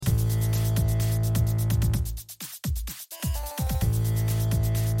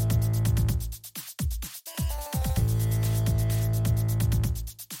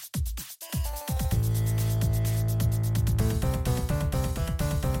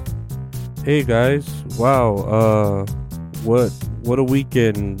Hey guys, wow, what what a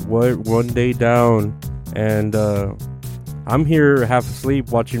weekend, what one day down, and I'm here half asleep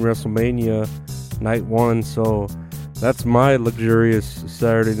watching WrestleMania night one, so that's my luxurious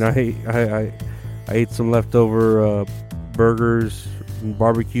Saturday night. I ate some leftover burgers and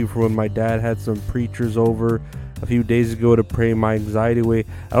barbecue from when my dad had some preachers over a few days ago to pray my anxiety away.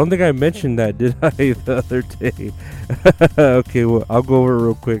 I don't think I mentioned that, did I, the other day? Okay, well, I'll go over it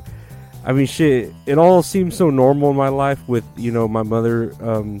real quick. I mean, shit, it all seems so normal in my life with, my mother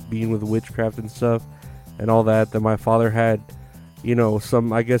being with witchcraft and stuff and all that my father had,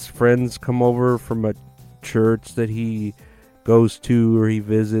 some, I guess, friends come over from a church that he goes to or he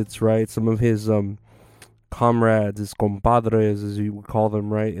visits, right? Some of his comrades, his compadres, as you would call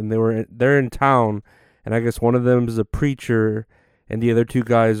them, right? And they're in town, and I guess one of them is a preacher, and the other two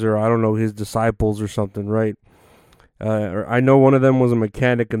guys are, I don't know, his disciples or something, right? I know one of them was a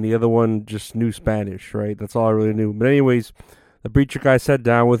mechanic and the other one just knew Spanish, right? That's all I really knew. But anyways, the preacher guy sat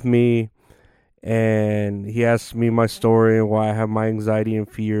down with me and he asked me my story and why I have my anxiety and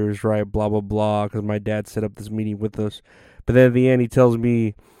fears, right? Blah, blah, blah, because my dad set up this meeting with us. But then at the end, he tells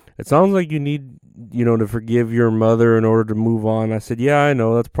me, it sounds like you need, to forgive your mother in order to move on. I said, yeah, I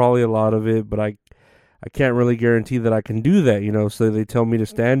know. That's probably a lot of it, but I can't really guarantee that I can do that, So they tell me to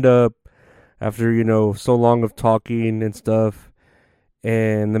stand up after, so long of talking and stuff.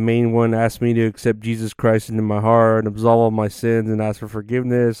 And the main one asked me to accept Jesus Christ into my heart and absolve all my sins and ask for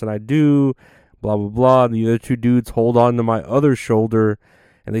forgiveness. And I do, blah, blah, blah. And the other two dudes hold on to my other shoulder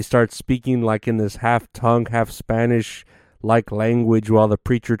and they start speaking like in this half tongue, half Spanish like language while the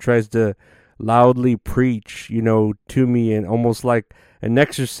preacher tries to loudly preach, to me and almost like an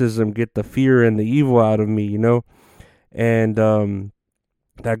exorcism, get the fear and the evil out of me, And,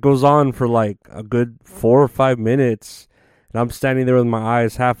 that goes on for like a good 4 or 5 minutes. And I'm standing there with my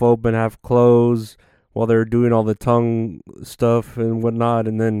eyes half open, half closed while they're doing all the tongue stuff and whatnot.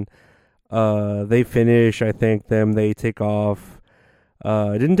 And then they finish. I thank them. They take off.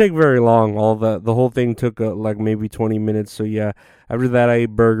 It didn't take very long. The whole thing took like maybe 20 minutes. So yeah, after that I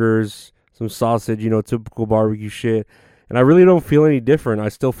ate burgers, some sausage, typical barbecue shit. And I really don't feel any different. I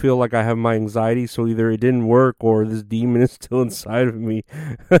still feel like I have my anxiety, so either it didn't work or this demon is still inside of me.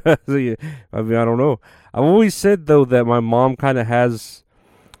 So yeah, I mean, I don't know. I've always said, though, that my mom kind of has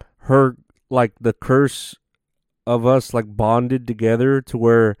her, like, the curse of us, like, bonded together to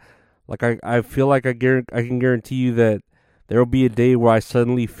where, like, I feel like I can guarantee you that there will be a day where I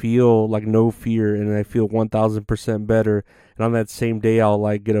suddenly feel, like, no fear and I feel 1,000% better. And on that same day, I'll,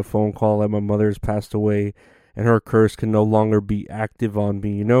 like, get a phone call that my mother has passed away and her curse can no longer be active on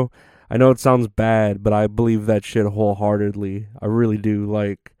me, I know it sounds bad, but I believe that shit wholeheartedly. I really do,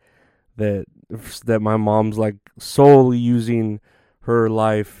 like, that my mom's, like, solely using her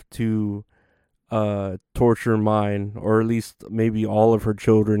life to torture mine, or at least maybe all of her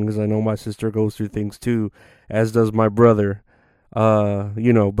children, because I know my sister goes through things too, as does my brother.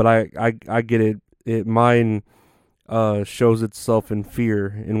 But I get it. Mine shows itself in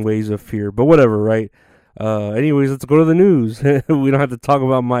fear, in ways of fear, but whatever, right? Anyways, let's go to the news. We don't have to talk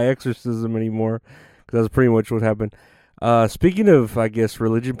about my exorcism anymore, because that's pretty much what happened. Speaking of, I guess,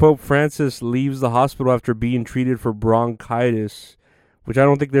 religion, Pope Francis leaves the hospital after being treated for bronchitis, which I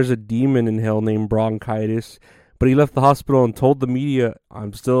don't think there's a demon in hell named bronchitis, but he left the hospital and told the media,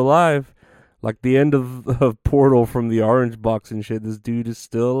 I'm still alive. Like the end of Portal from the Orange Box and shit, this dude is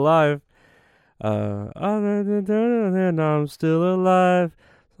still alive. I'm still alive.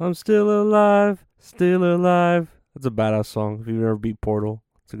 I'm still alive. Still alive. That's a badass song. If you've never beat Portal,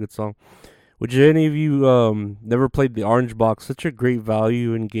 it's a good song. Would any of you never played the Orange Box? Such a great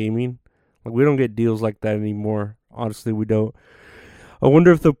value in gaming. Like, we don't get deals like that anymore. Honestly, we don't. I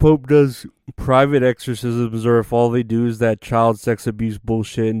wonder if the Pope does private exorcisms or if all they do is that child sex abuse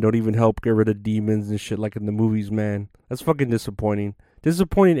bullshit and don't even help get rid of demons and shit like in the movies, man. That's fucking disappointing.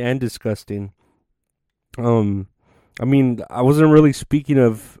 Disappointing and disgusting. I mean, I wasn't really speaking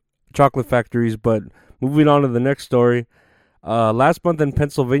of chocolate factories, but moving on to the next story. Last month in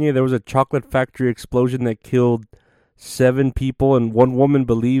Pennsylvania, there was a chocolate factory explosion that killed 7 people, and one woman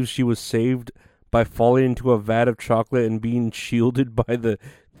believes she was saved by falling into a vat of chocolate and being shielded by the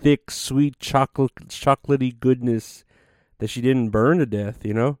thick, sweet chocolatey goodness that she didn't burn to death,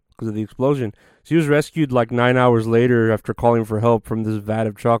 because of the explosion. She was rescued like 9 hours later after calling for help from this vat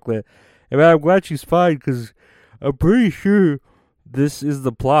of chocolate. And man, I'm glad she's fine, because I'm pretty sure this is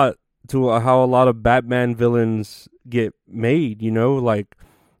the plot to how a lot of Batman villains get made, like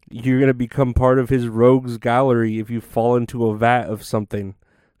you're going to become part of his rogues gallery if you fall into a vat of something.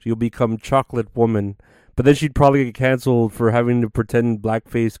 So you'll become Chocolate Woman. But then she'd probably get canceled for having to pretend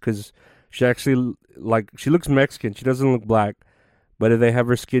blackface because She actually, like, she looks Mexican. She doesn't look black. But if they have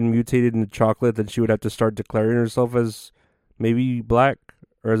her skin mutated into chocolate, then she would have to start declaring herself as maybe black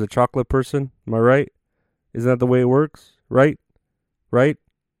or as a chocolate person. Am I right? Isn't that the way it works? Right? Right?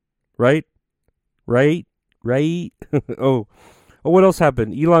 Right? Right? Right? oh. Oh, what else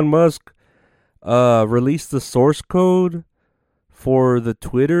happened? Elon Musk released the source code for the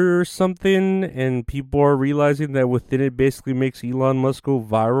Twitter or something, and people are realizing that within it basically makes Elon Musk go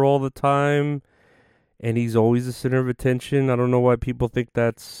viral all the time, and he's always the center of attention. I don't know why people think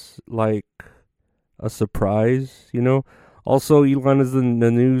that's like a surprise, you know? Also, Elon is in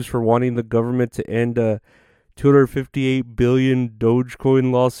the news for wanting the government to end a 258 billion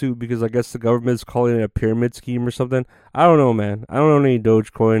Dogecoin lawsuit because I guess the government is calling it a pyramid scheme or something. I don't know, man. I don't own any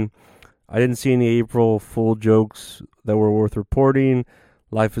Dogecoin. I didn't see any April Fool jokes that were worth reporting.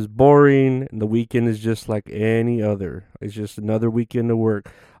 Life is boring, and the weekend is just like any other. It's just another weekend of work.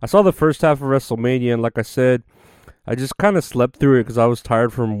 I saw the first half of WrestleMania, and like I said, I just kind of slept through it because I was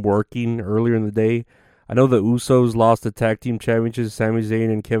tired from working earlier in the day. I know the Usos lost the tag team championships, Sami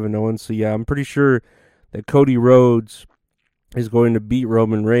Zayn and Kevin Owens, so yeah, I'm pretty sure that Cody Rhodes is going to beat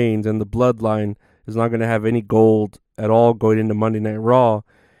Roman Reigns, and the Bloodline is not going to have any gold at all going into Monday Night Raw.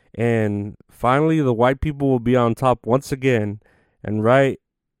 And finally, the white people will be on top once again, and right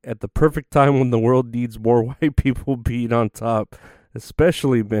at the perfect time when the world needs more white people being on top,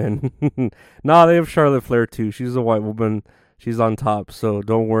 especially men. Nah, they have Charlotte Flair too. She's a white woman. She's on top, so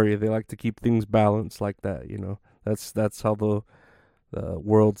don't worry. They like to keep things balanced like that, you know. That's how the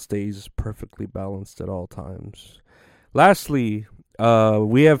world stays perfectly balanced at all times. Lastly,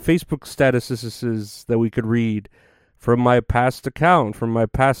 we have Facebook statuses that we could read from my past account, from my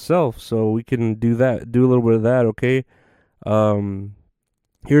past self, so we can do a little bit of that, okay?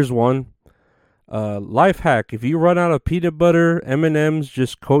 Here's one. Life hack: if you run out of peanut butter M&Ms,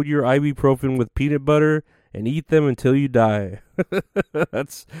 just coat your ibuprofen with peanut butter and eat them until you die.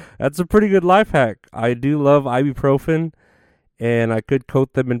 That's a pretty good life hack. I do love ibuprofen, and I could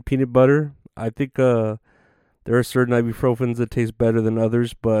coat them in peanut butter. I think there are certain ibuprofens that taste better than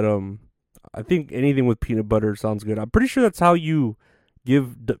others, but I think anything with peanut butter sounds good. I'm pretty sure that's how you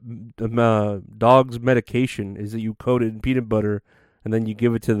give dogs medication, is that you coat it in peanut butter and then you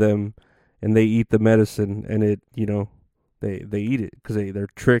give it to them and they eat the medicine, and it, you know, they eat it because they're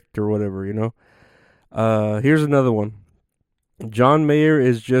tricked or whatever, you know. Here's another one. John Mayer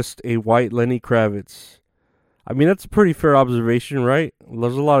is just a white Lenny Kravitz. I mean, that's a pretty fair observation, right?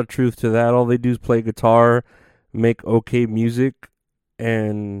 There's a lot of truth to that. All they do is play guitar, make okay music,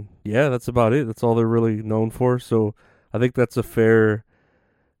 and yeah, that's about it. That's all they're really known for. So I think that's a fair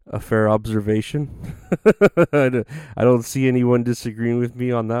observation. I don't see anyone disagreeing with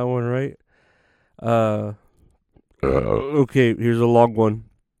me on that one, right? Okay, here's a long one.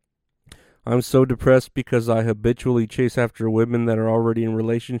 I'm so depressed because I habitually chase after women that are already in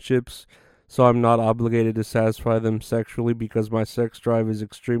relationships, so I'm not obligated to satisfy them sexually because my sex drive is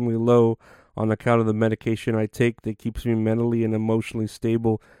extremely low on account of the medication I take that keeps me mentally and emotionally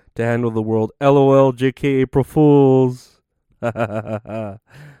stable to handle the world. LOL, JK, April Fools. That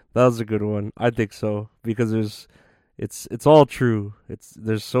was a good one. I think so, because it's all true.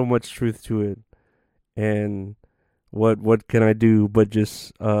 There's so much truth to it, and what can I do but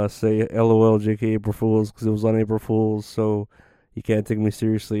just say LOL, JK, April Fools, because it was on April Fools, so you can't take me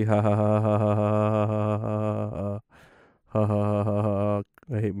seriously. Ha ha ha ha ha ha ha ha ha ha ha ha.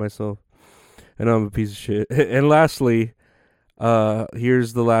 I hate myself, and I'm a piece of shit. And lastly,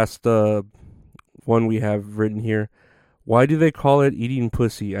 here's the last one we have written here. Why do they call it eating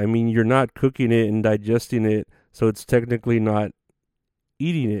pussy? I mean, you're not cooking it and digesting it, so it's technically not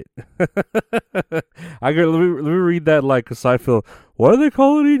eating it. Let me read that like a Seinfeld. Why do they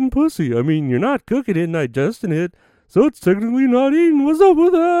call it eating pussy? I mean, you're not cooking it and digesting it, so it's technically not eating. What's up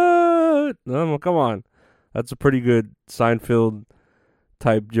with that? Come on. That's a pretty good Seinfeld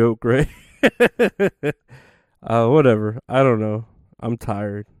type joke, right? Whatever. I don't know. I'm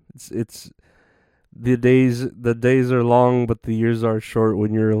tired. It's the days are long, but the years are short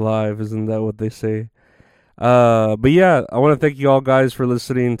when you're alive. Isn't that what they say? But yeah, I want to thank you all guys for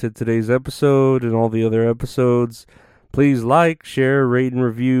listening to today's episode and all the other episodes. Please like, share, rate, and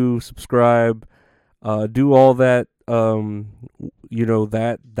review, subscribe, do all that,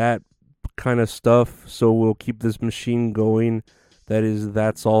 that kind of stuff. So we'll keep this machine going.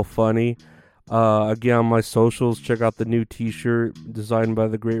 That's all funny. Again, on my socials, check out the new t-shirt designed by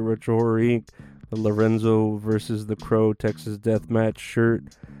the Great Retro Horror Inc., the Lorenzo versus the Crow Texas Deathmatch shirt.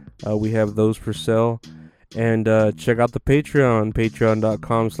 We have those for sale. And check out the Patreon,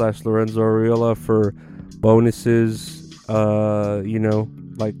 patreon.com/Lorenzo Arreola for bonuses,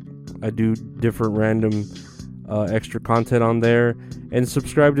 like I do different random extra content on there. And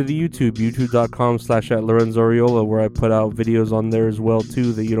subscribe to the youtube.com/@Lorenzo Arreola, where I put out videos on there as well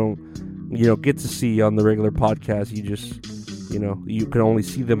too that you don't get to see on the regular podcast. You just you can only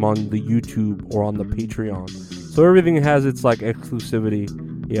see them on the YouTube or on the Patreon. So everything has its like exclusivity.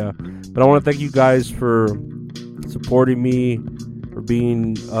 Yeah. But I want to thank you guys for supporting me, for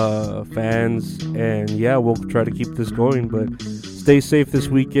being fans, and yeah, we'll try to keep this going. But stay safe this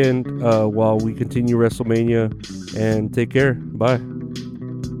weekend while we continue WrestleMania, and take care. Bye.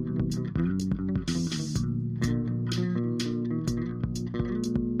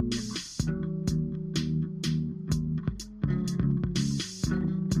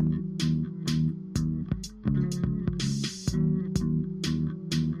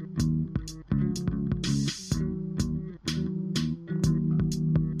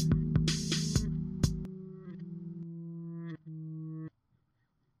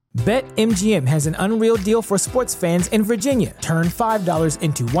 BetMGM has an unreal deal for sports fans in Virginia. Turn $5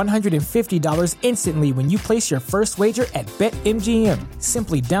 into $150 instantly when you place your first wager at BetMGM.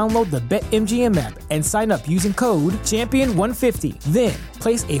 Simply download the BetMGM app and sign up using code Champion150. Then,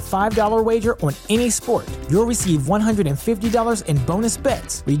 place a $5 wager on any sport. You'll receive $150 in bonus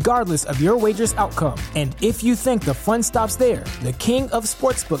bets, regardless of your wager's outcome. And if you think the fun stops there, the king of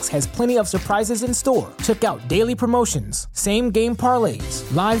sportsbooks has plenty of surprises in store. Check out daily promotions, same-game parlays,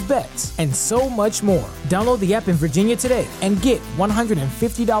 live bets, and so much more. Download the app in Virginia today and get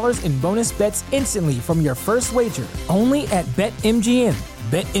 $150 in bonus bets instantly from your first wager. Only at BetMGM.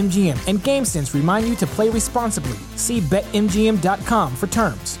 BetMGM and GameSense remind you to play responsibly. See BetMGM.com for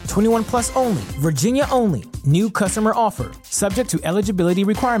terms. 21 plus only. Virginia only. New customer offer. Subject to eligibility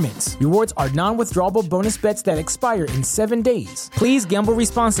requirements. Rewards are non-withdrawable bonus bets that expire in 7 days. Please gamble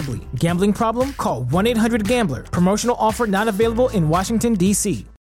responsibly. Gambling problem? Call 1-800-GAMBLER. Promotional offer not available in Washington, D.C.